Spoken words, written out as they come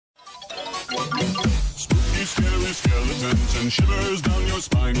scary skeletons and shivers down your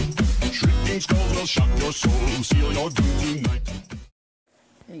spine. Shrieking skulls will shock your soul, seal your doom tonight.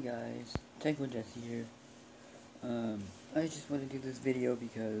 Hey guys, Technical Jesse here. I just want to do this video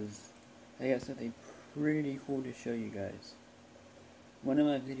because I got something pretty cool to show you guys. One of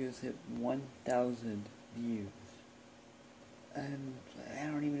my videos hit 1,000 views. And I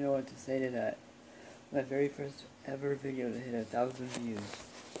don't even know what to say to that. My very first ever video that hit 1,000 views.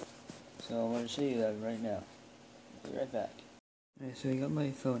 So I want to show you that right now. I'll be right back. Alright, so I got my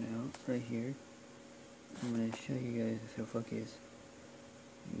phone out right here. I'm going to show you guys if it'll focus.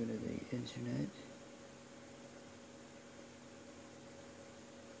 You go to the internet.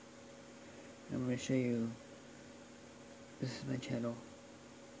 I'm going to show you, this is my channel.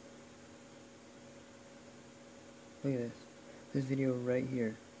 Look at this. This video right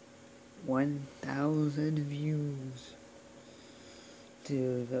here. 1,000 views.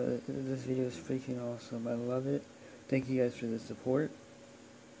 Dude, this video is freaking awesome. I love it. Thank you guys for the support.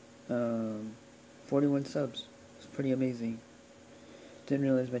 41 subs. It's pretty amazing. Didn't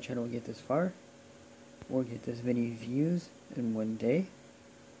realize my channel would get this far. Or get this many views in one day.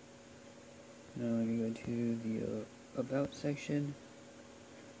 Now let me go to the About section.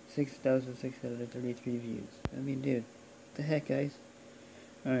 6,633 views. I mean, dude. What the heck, guys?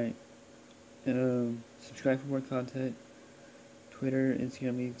 Alright. Subscribe for more content. Twitter,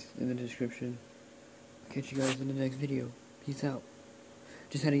 Instagram links in the description. Catch you guys in the next video. Peace out.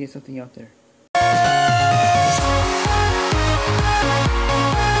 Just had to get something out there.